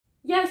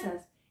Γεια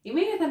σας! Είμαι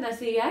η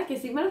Αθανασία και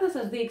σήμερα θα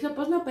σας δείξω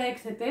πώς να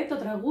παίξετε το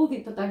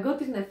τραγούδι το ταγκό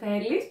της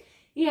Νεφέλης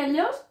ή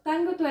αλλιώς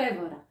Tango του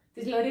Evora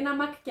της Loreena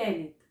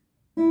McKennitt.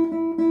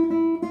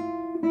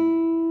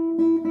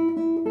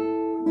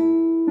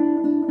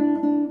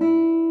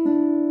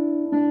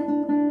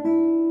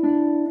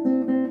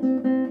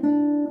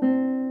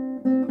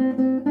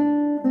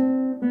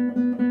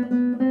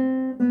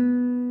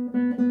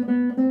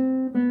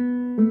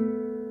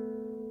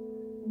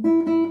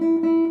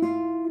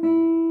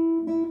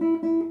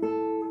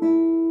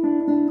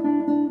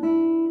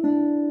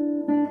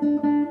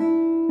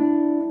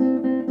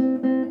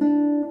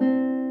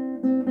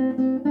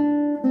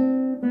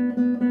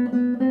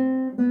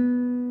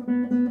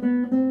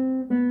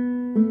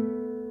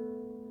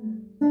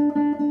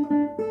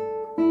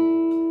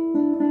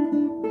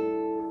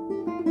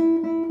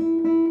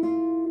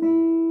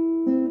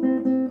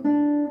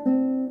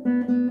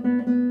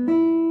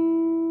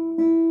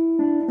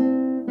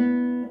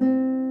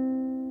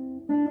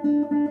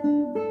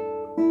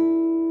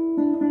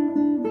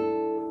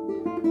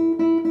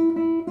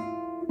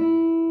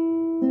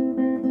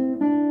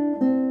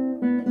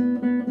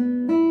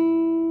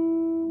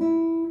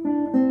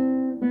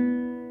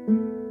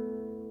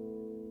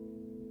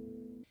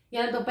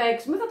 Για να το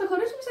παίξουμε θα το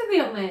χωρίσουμε σε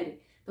δύο μέρη.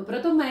 Το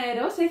πρώτο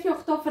μέρος έχει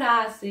 8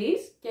 φράσεις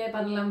και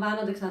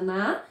επαναλαμβάνονται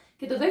ξανά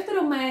και το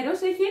δεύτερο μέρος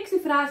έχει 6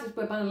 φράσεις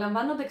που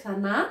επαναλαμβάνονται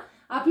ξανά,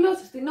 απλώς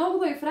στην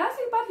 8η φράση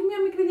υπάρχει μια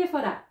μικρή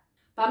διαφορά.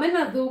 Πάμε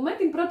να δούμε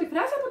την πρώτη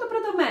φράση από το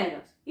πρώτο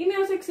μέρος. Είναι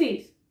ως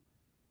εξής.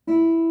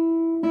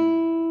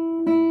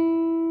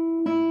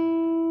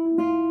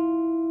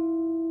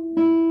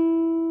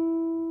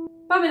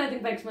 Πάμε να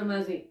την παίξουμε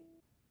μαζί.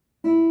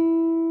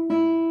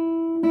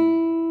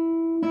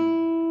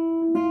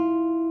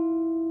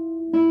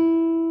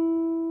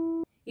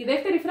 Η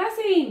δεύτερη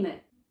φράση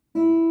είναι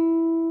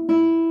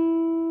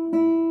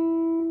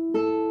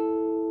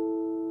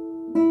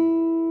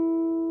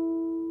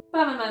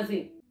πάμε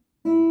μαζί.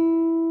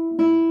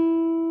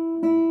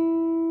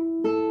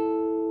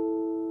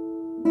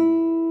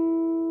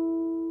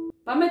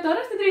 Πάμε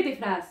τώρα στην τρίτη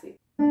φράση.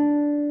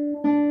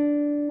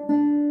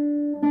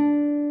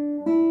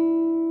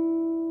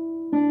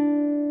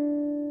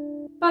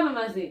 Πάμε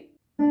μαζί.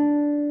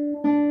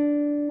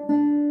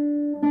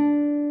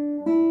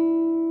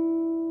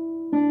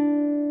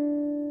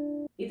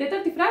 Η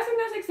τέταρτη φράση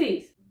είναι ως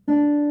εξής.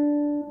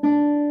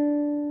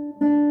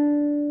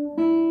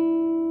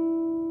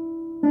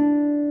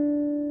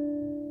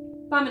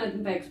 Πάμε να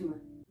την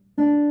παίξουμε.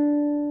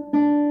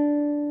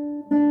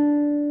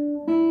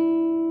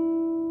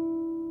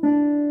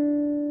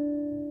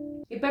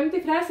 Η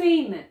πέμπτη φράση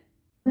είναι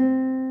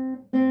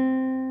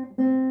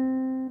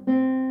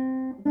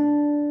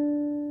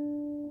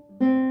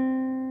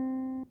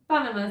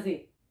πάμε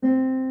μαζί.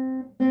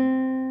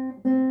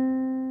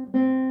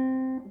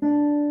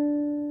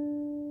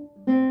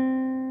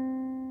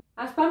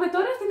 Ας πάμε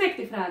τώρα στην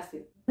έκτη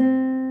φράση.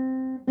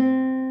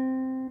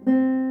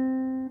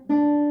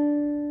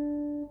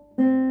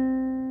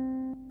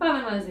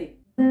 Πάμε μαζί.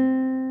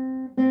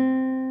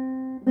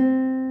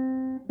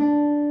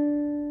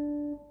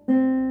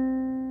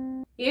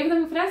 Η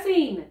έβδομη φράση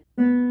είναι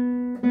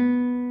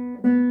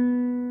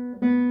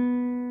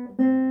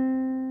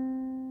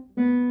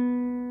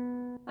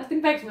ας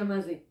την παίξουμε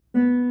μαζί.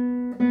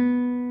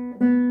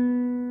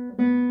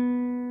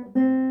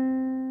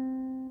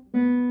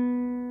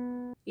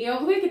 Η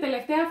 8η και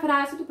τελευταία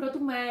φράση του πρώτου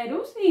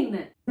μέρους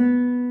είναι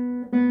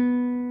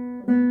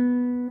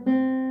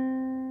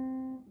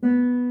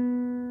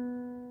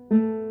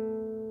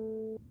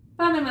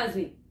πάμε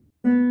μαζί.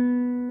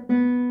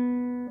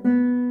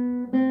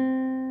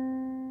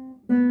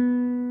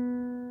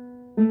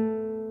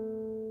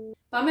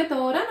 Πάμε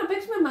τώρα να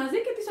παίξουμε μαζί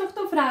και τις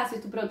 8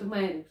 φράσεις του πρώτου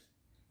μέρους.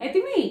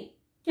 Έτοιμοι?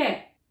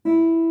 Και...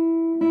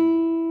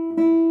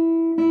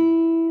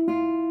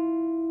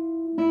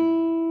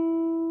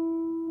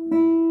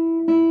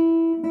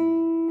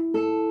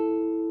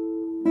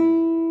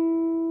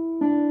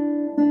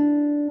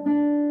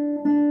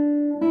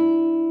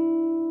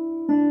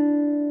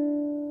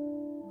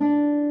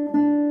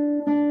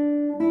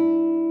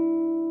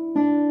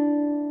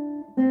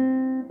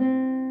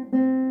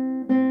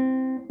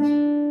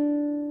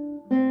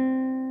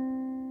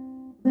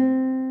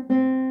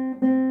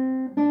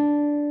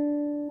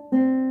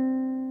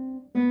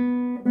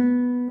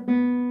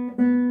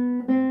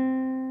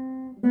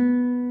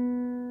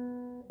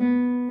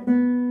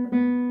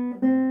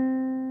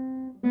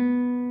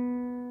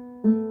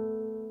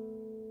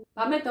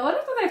 Πάμε τώρα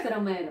στο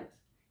δεύτερο μέρος.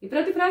 Η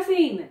πρώτη φράση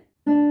είναι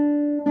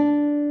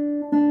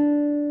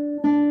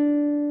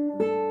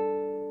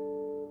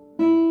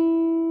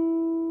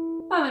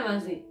πάμε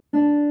μαζί.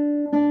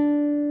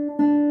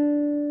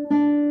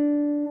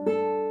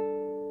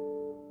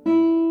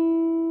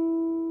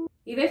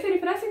 Η δεύτερη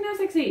φράση είναι ως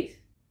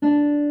εξής.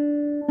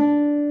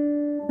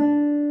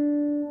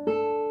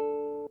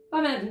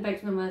 Πάμε να την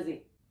παίξουμε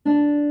μαζί.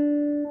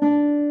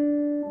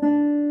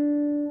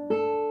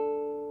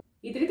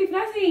 Η τρίτη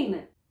φράση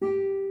είναι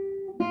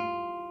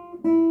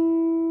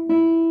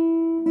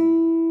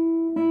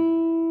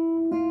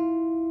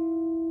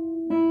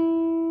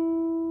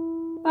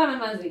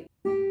μαζί.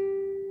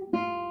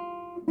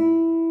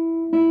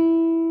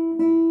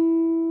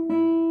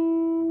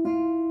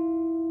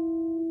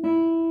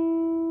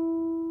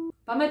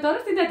 Πάμε τώρα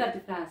στην τέταρτη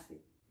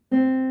φράση.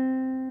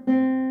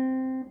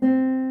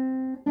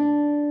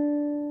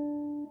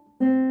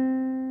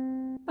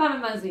 Πάμε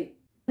μαζί.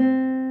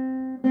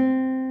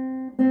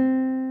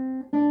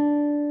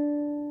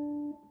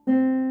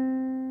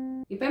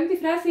 Η πέμπτη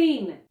φράση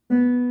είναι.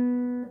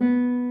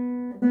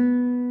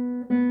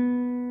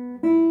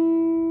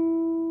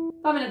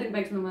 Πάμε να την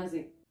παίξουμε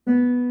μαζί.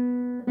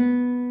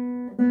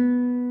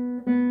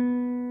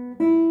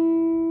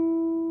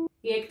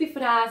 Η έκτη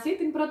φράση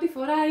την πρώτη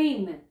φορά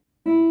είναι.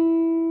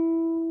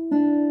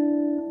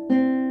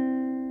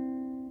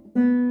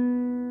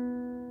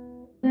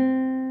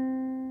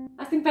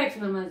 Ας την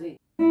παίξουμε μαζί.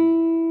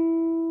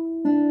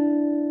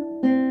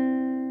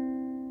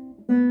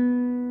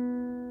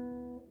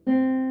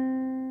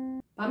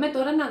 Πάμε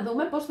τώρα να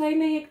δούμε πώς θα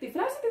είναι η έκτη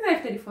φράση τη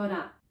δεύτερη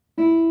φορά.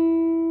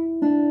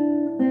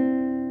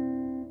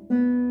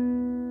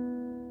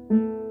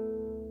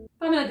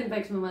 Πάμε να την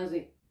παίξουμε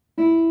μαζί.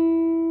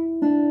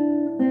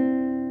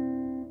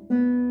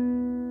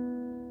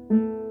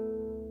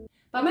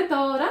 Πάμε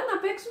τώρα να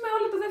παίξουμε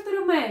όλο το δεύτερο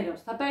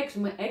μέρος. Θα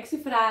παίξουμε 6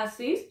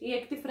 φράσεις, η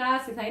έκτη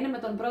φράση θα είναι με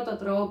τον πρώτο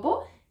τρόπο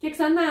και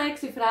ξανά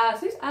 6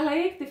 φράσεις, αλλά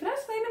η έκτη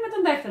φράση θα είναι με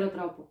τον δεύτερο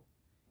τρόπο.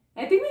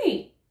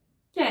 Έτοιμοι?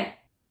 Και...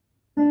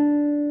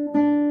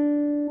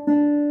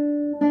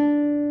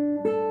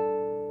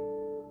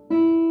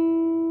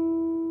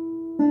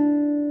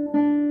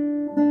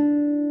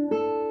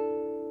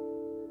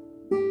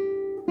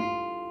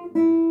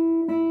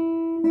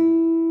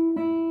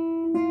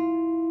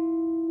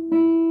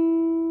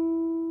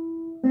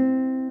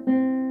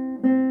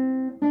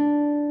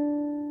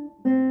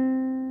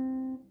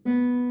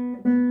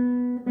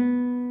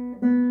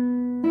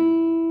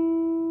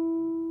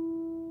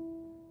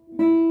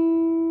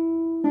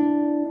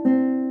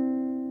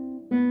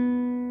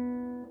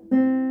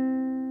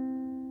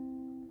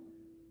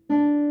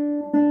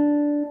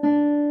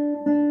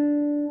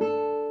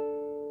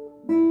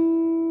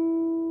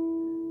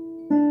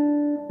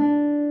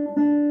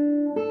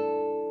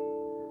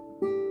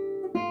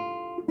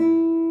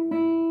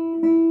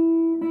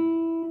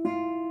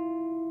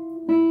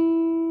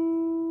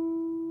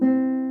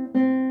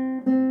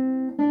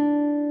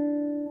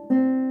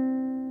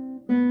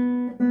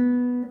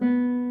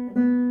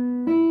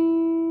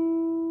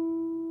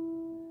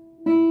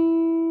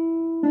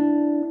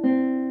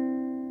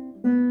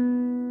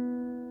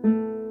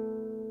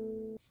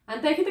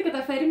 Αν τα έχετε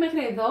καταφέρει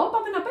μέχρι εδώ,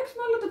 πάμε να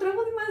παίξουμε όλο το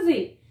τραγούδι μαζί.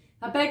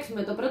 Θα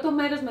παίξουμε το πρώτο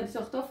μέρος με τις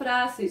 8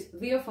 φράσεις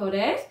 2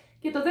 φορές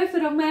και το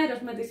δεύτερο μέρος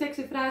με τις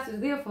 6 φράσεις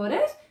 2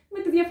 φορές με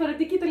τη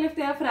διαφορετική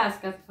τελευταία φράση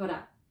κάθε φορά.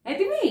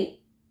 Έτοιμοι?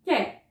 Και...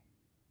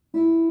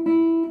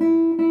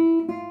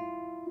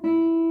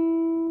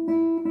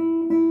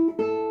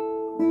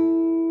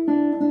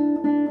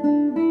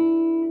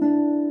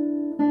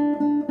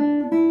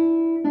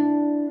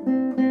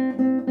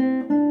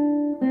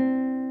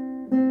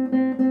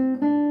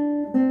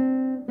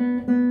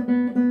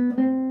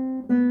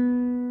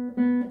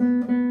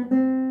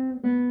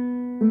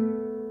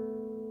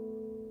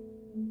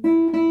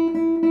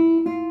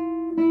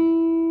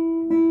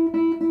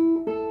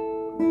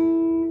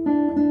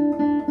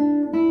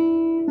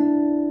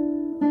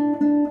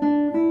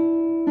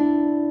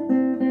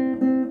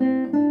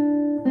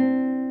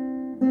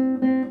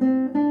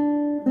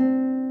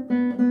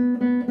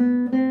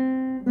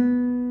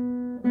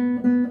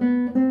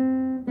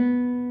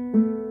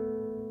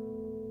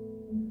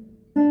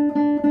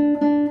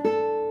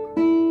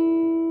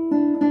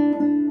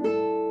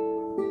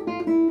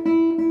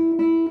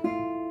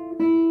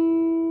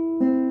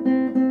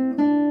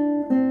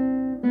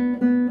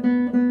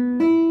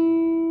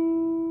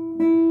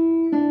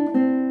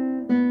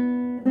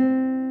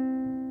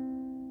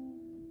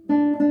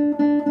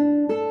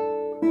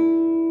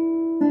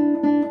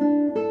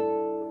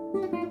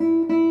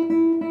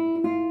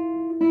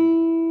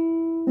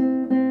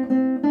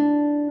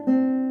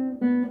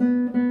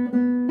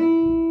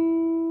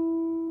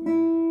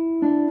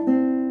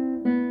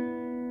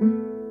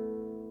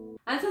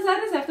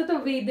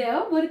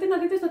 βίντεο μπορείτε να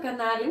δείτε στο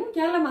κανάλι μου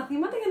και άλλα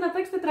μαθήματα για να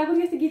παίξετε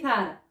τραγούδια στην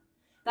κιθάρα.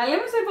 Τα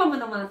λέμε στο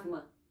επόμενο μάθημα!